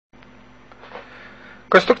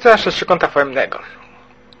Konstrukcja sześciokąta foremnego.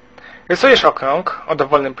 Rysujesz okrąg o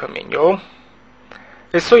dowolnym promieniu.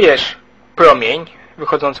 Rysujesz promień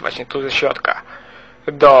wychodzący właśnie tu ze środka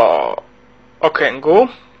do okręgu.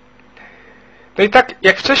 No i tak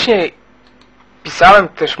jak wcześniej pisałem,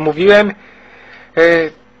 też mówiłem,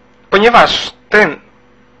 ponieważ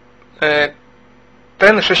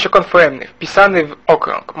ten sześciokąt foremny wpisany w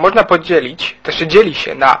okrąg można podzielić, też dzieli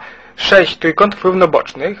się na 6 trójkątów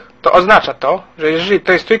równobocznych, to oznacza to, że jeżeli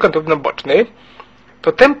to jest trójkąt równoboczny,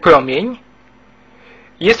 to ten promień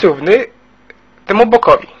jest równy temu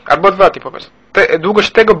bokowi, albo odwrotnie po prostu.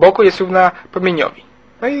 Długość tego boku jest równa promieniowi.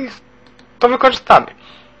 No i to wykorzystamy.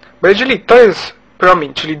 Bo jeżeli to jest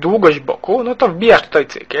promień, czyli długość boku, no to wbijasz tutaj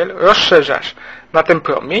cyrkiel, rozszerzasz na ten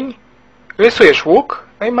promień, rysujesz łuk,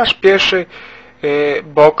 no i masz pierwszy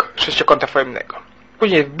bok sześciokąta foremnego.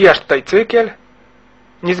 Później wbijasz tutaj cyrkiel,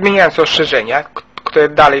 nie zmieniając rozszerzenia, które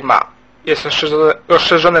dalej jest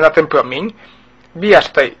rozszerzone na ten promień, wbijasz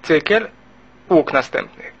tutaj cyrkiel, łuk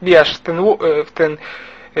następny. Wbijasz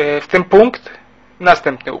w ten punkt,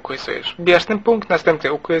 następny łuk rysujesz. Wbijasz ten punkt,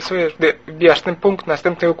 następny łuk rysujesz. Wbijasz ten punkt,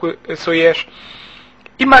 następny łuk rysujesz.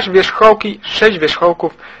 I masz wierzchołki, 6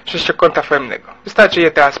 wierzchołków sześciokąta foremnego. Wystarczy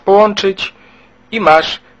je teraz połączyć i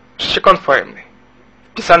masz sześciokąt foremny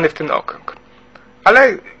wpisany w ten okrąg.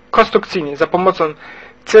 Ale konstrukcyjnie, za pomocą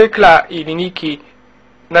cyrkla i linijki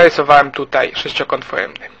narysowałem tutaj sześciokąt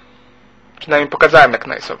foremny. Przynajmniej pokazałem, jak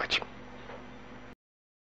narysować.